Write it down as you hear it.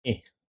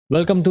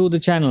Welcome to the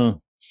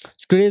channel.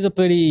 Today is a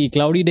pretty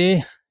cloudy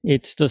day.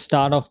 It's the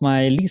start of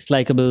my least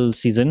likable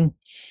season.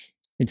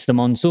 It's the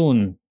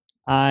monsoon.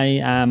 I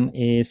am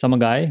a summer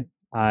guy.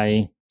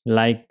 I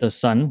like the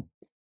sun.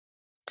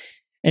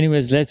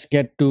 Anyways, let's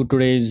get to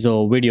today's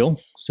video.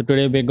 So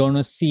today we're going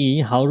to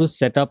see how to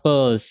set up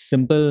a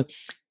simple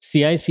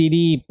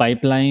CI/CD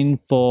pipeline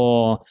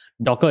for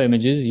Docker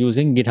images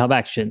using GitHub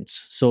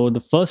Actions. So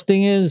the first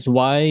thing is,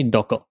 why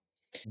Docker?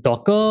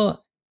 Docker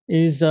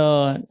is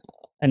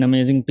an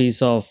amazing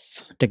piece of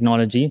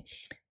technology.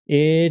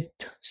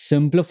 It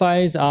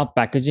simplifies our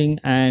packaging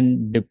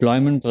and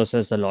deployment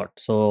process a lot.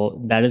 So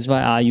that is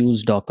why I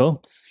use Docker.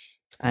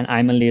 And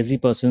I'm a lazy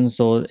person,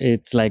 so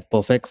it's like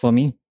perfect for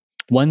me.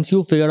 Once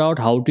you figure out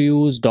how to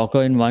use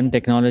Docker in one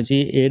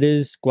technology, it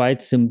is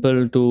quite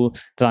simple to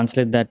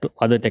translate that to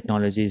other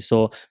technologies.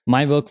 So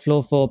my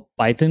workflow for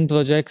Python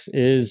projects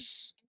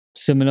is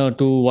similar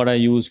to what I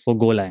use for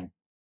Golang.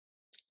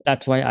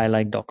 That's why I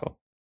like Docker.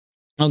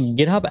 Now,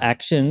 GitHub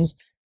Actions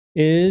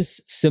is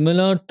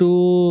similar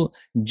to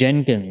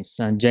Jenkins.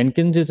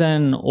 Jenkins is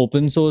an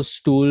open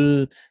source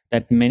tool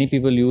that many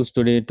people use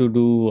today to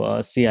do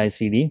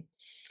CI/CD.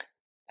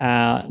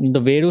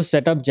 The way to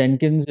set up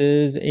Jenkins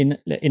is in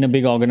a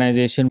big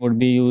organization would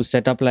be you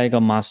set up like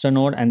a master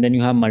node, and then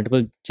you have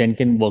multiple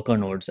Jenkins worker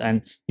nodes,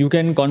 and you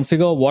can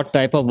configure what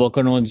type of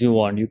worker nodes you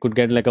want. You could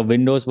get like a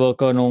Windows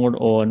worker node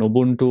or an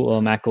Ubuntu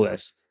or Mac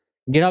OS.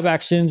 GitHub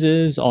Actions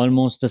is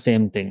almost the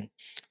same thing.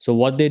 So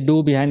what they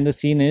do behind the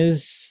scene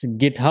is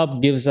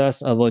GitHub gives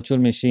us a virtual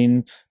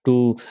machine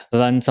to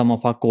run some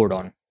of our code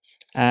on.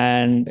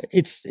 And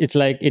it's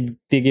like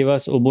they give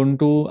us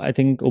Ubuntu, I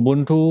think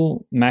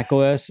Ubuntu, Mac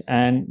OS,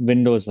 and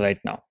Windows right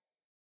now.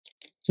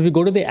 So if we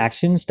go to the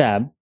Actions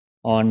tab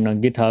on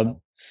GitHub,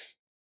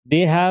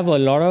 they have a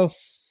lot of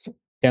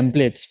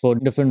templates for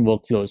different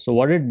workflows. So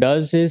what it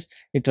does is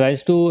it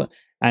tries to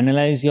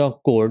analyze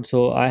your code.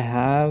 So I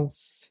have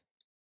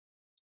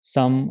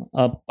some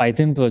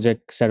Python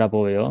project set up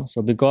over here.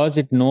 So because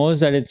it knows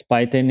that it's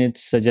Python,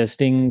 it's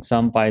suggesting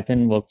some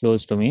Python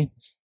workflows to me.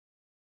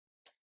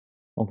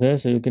 Okay,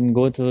 so you can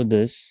go through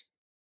this.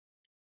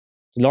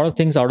 A lot of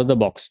things out of the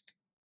box.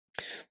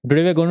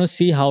 Today we're going to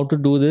see how to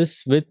do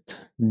this with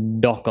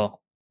Docker.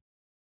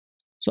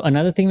 So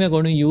another thing we're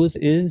going to use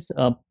is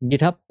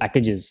GitHub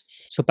Packages.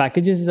 So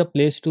Packages is a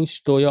place to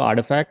store your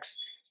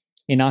artifacts.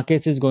 In our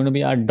case, it's going to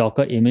be our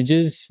Docker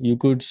images. You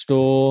could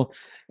store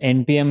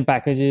NPM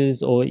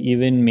packages or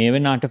even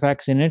Maven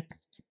artifacts in it.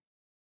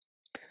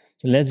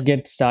 So let's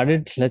get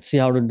started. Let's see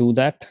how to do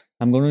that.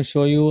 I'm going to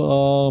show you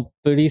a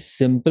pretty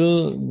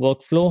simple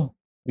workflow.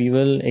 We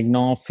will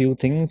ignore a few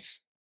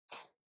things.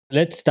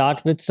 Let's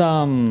start with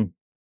some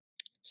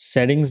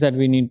settings that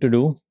we need to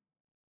do.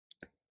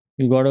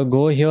 You got to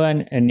go here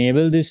and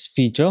enable this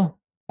feature.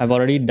 I've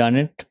already done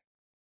it.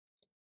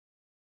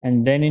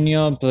 And then in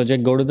your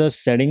project, go to the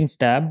settings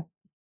tab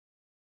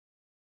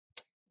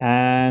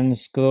and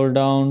scroll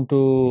down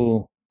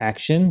to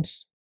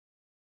actions.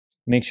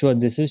 Make sure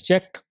this is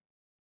checked.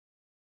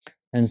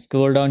 And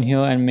scroll down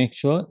here and make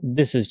sure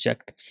this is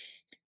checked.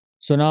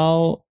 So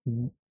now,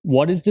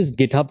 what is this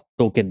GitHub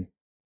token?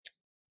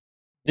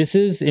 This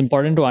is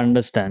important to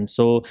understand.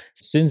 So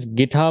since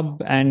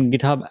GitHub and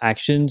GitHub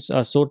Actions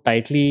are so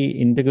tightly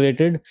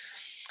integrated,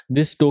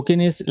 this token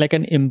is like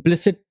an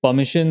implicit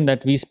permission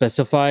that we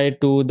specify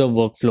to the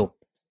workflow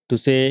to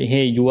say,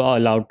 hey, you are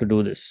allowed to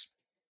do this.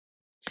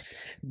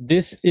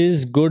 This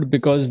is good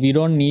because we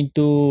don't need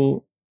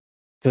to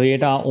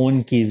create our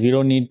own keys. We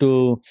don't need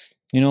to,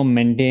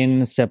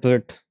 maintain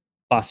separate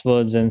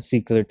passwords and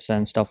secrets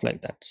and stuff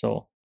like that.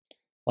 So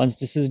once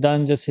this is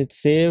done, just hit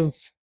save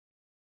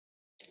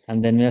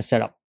and then we are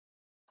set up.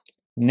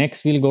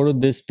 Next, we'll go to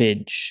this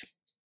page.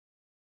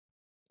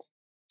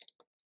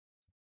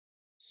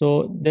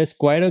 So there's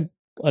quite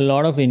a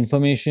lot of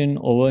information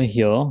over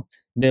here.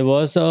 There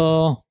was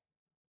a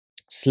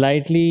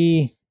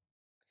slightly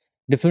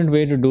different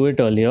way to do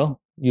it earlier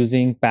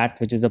using PAT,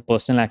 which is the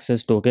personal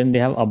access token. They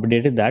have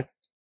updated that.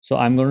 So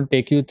I'm going to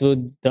take you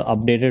through the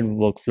updated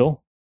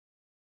workflow.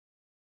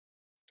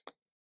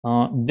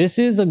 This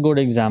is a good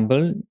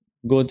example.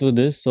 Go through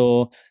this.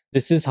 So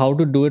this is how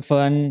to do it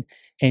for an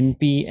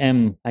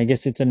NPM. I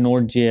guess it's a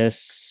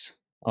Node.js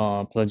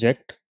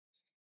project.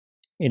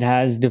 It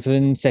has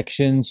different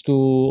sections to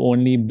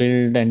only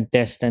build and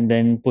test and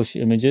then push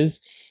images.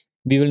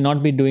 We will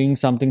not be doing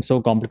something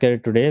so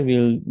complicated today.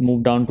 We'll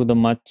move down to the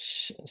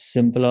much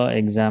simpler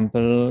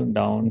example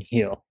down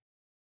here.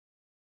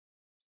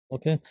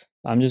 Okay,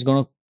 I'm just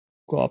going to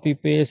copy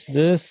paste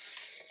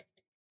this.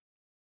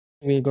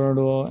 We're going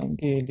to do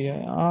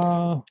mkdir.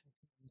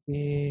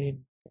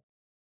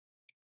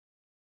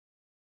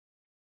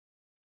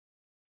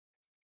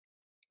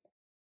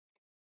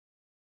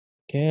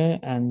 Okay,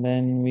 and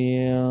then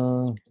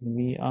we'll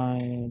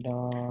vi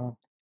dot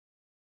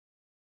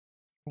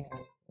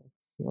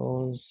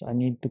flows. I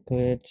need to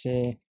create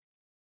a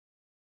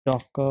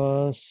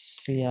Docker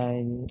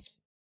CI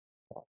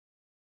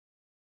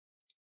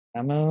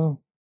YAML.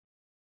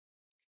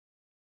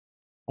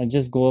 I'll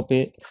just go up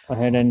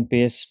ahead and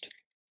paste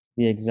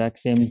the exact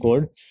same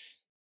code.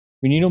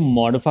 We need to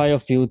modify a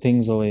few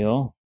things over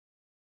here.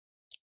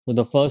 So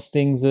the first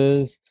things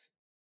is,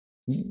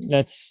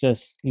 let's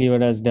just leave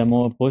it as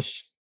demo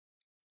push.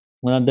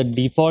 The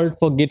default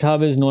for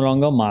GitHub is no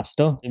longer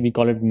master. We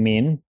call it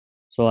main.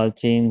 So I'll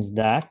change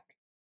that.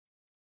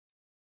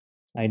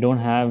 I don't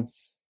have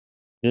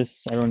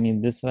this. I don't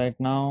need this right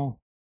now.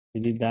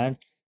 Delete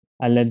that.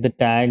 I'll let the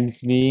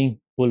tags be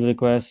pull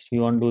request. We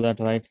want to do that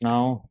right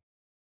now.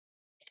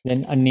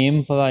 Then a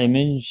name for our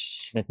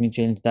image. Let me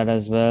change that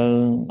as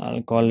well.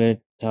 I'll call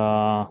it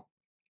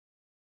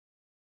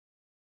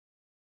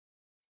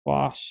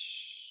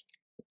Fast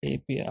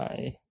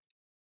API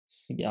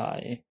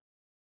CI.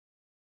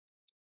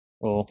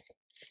 Oh,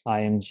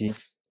 IMG.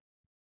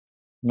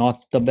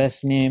 Not the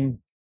best name.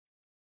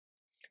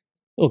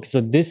 Okay,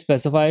 so this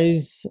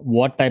specifies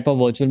what type of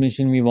virtual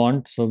machine we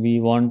want. So we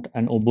want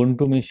an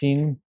Ubuntu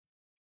machine.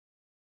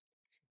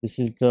 This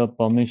is the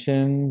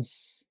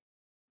permissions.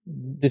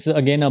 This is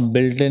again a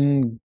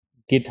built-in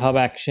GitHub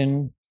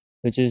action,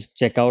 which is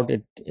checkout.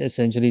 It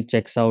essentially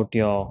checks out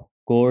your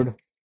code.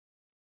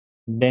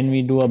 Then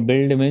we do a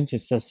build image.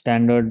 It's a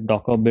standard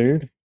Docker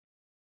build.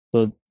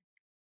 So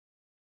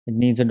it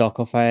needs a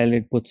Docker file.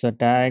 It puts a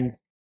tag.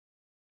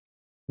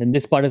 And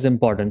this part is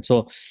important.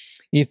 So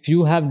if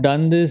you have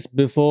done this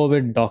before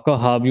with Docker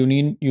Hub, you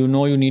need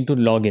to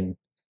log in.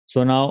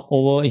 So now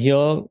over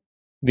here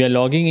we are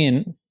logging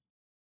in,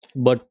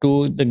 but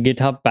to the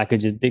GitHub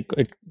packages.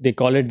 They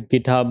call it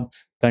GitHub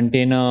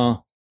container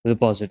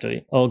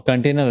repository or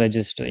container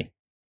registry.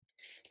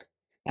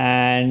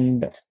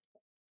 And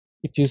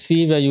if you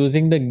see, we're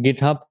using the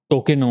GitHub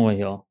token over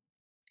here.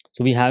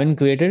 So we haven't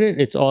created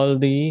it. It's all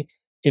the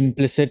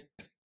implicit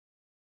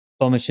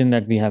permission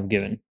that we have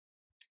given.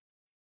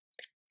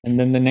 And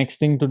then the next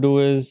thing to do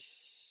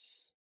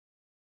is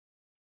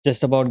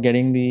just about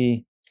getting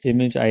the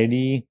image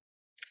ID,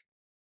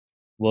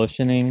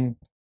 versioning.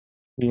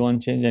 We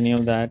won't change any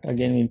of that.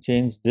 Again, we'll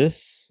change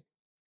this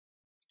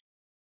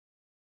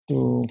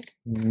to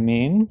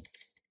main.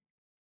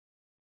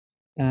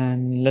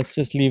 And let's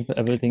just leave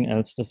everything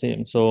else the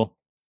same. So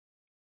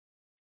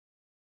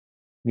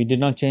we did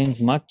not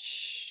change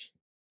much.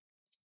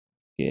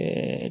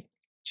 Get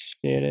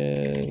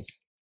status.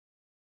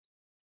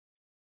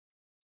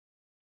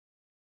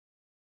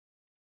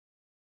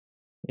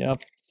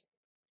 Yep.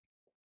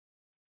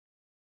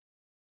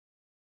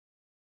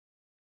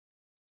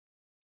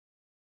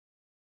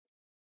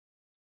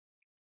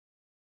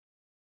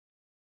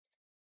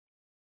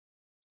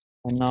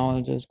 And now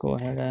I'll just go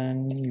ahead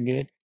and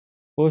git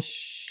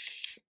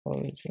push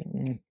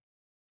origin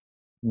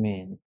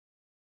main.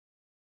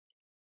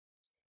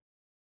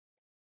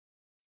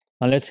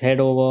 Now let's head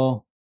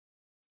over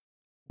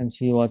and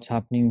see what's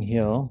happening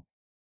here.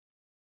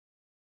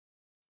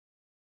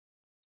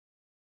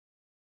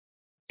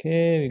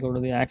 Okay, we go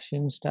to the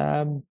actions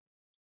tab,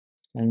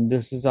 and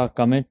this is our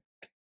commit.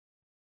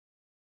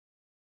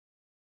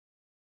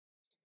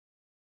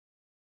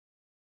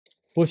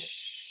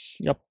 Push.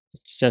 Yep,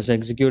 it's just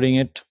executing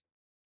it.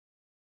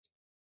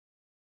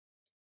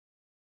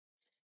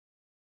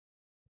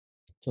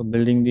 So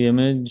building the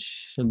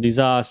image. So these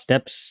are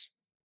steps.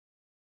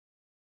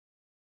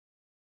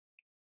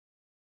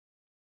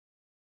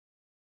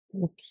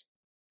 Oops,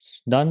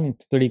 it's done.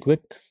 It's pretty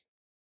quick.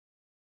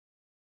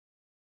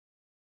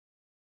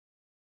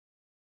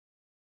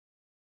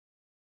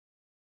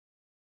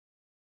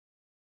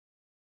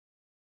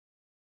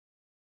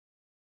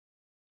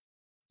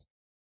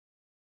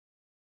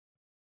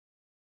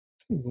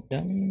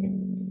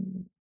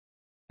 Done.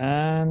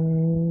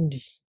 And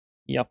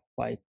yep,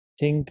 I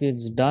think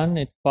it's done.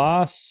 It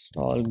passed.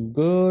 All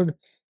good.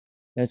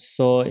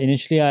 So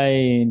initially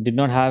I did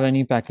not have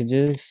any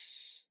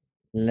packages.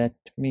 Let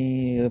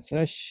me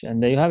refresh,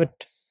 and there you have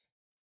it.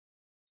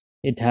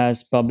 It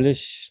has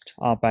published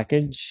our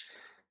package.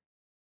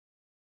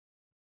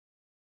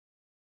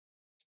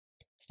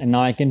 And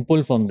now I can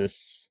pull from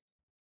this.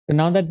 So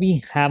now that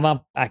we have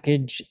our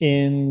package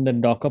in the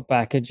Docker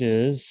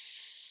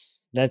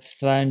packages, let's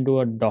try and do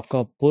a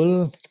Docker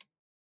pull.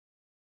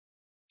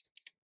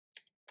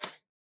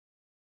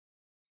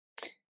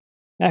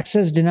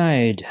 Access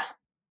denied.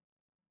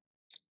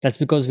 That's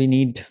because we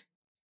need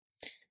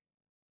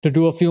to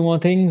do a few more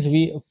things.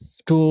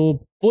 To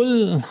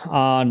pull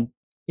our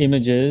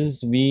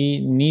images, we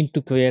need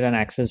to create an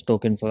access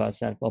token for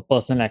ourselves, a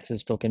personal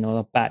access token or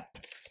a PAT.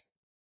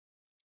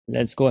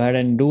 Let's go ahead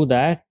and do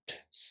that.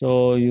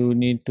 So you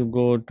need to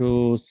go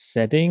to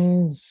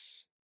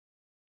settings,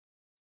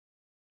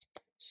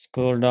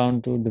 scroll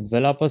down to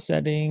developer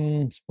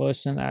settings,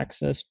 personal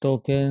access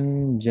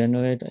token,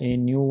 generate a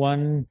new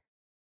one.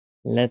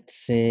 Let's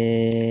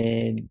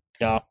say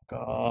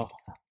Docker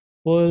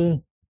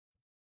pull.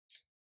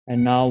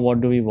 And now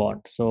what do we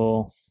want?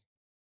 So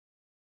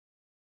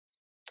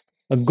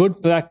a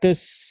good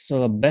practice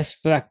or a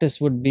best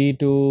practice would be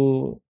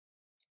to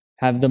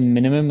have the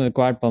minimum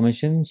required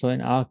permission. So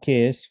in our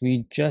case,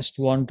 we just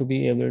want to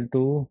be able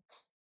to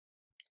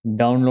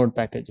download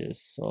packages.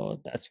 So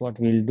that's what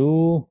we'll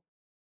do.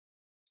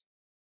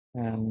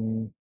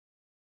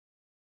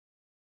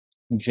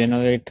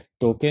 generate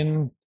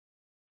token.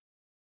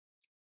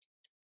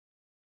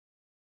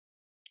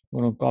 I'm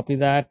going to copy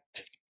that,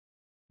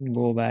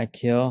 go back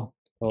here.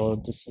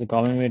 So this is the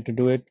common way to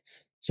do it.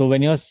 So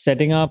when you're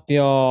setting up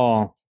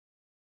your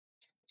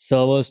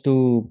servers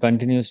to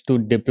continues to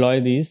deploy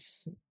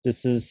these,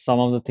 this is some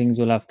of the things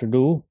you'll have to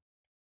do.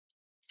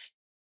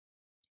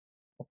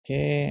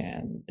 Okay,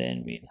 and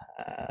then we'll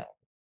have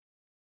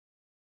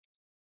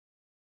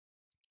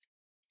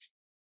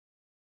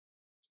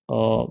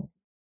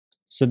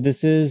so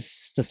this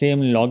is the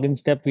same login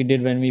step we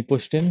did when we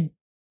pushed in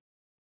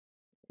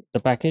the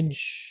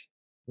package.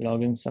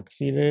 Login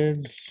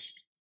succeeded.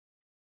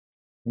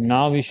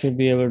 Now we should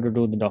be able to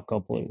do the Docker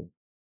pull.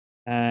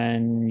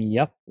 And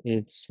yep,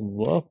 it's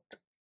worked.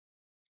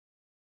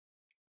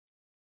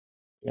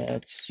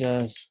 Let's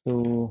just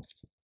do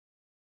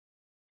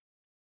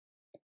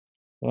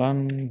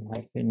run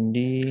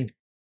 -d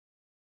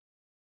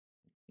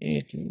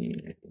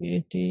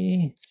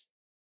 80.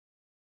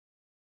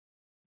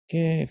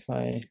 Okay, if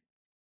I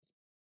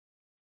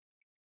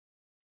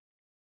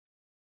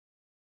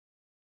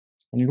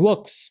and it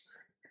works.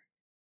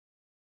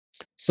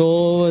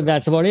 So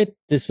that's about it.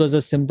 This was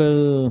a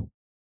simple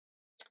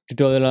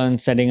tutorial on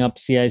setting up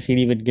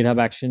CI/CD with GitHub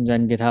Actions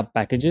and GitHub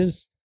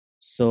Packages.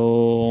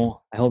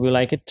 So I hope you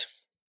like it.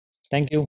 Thank you.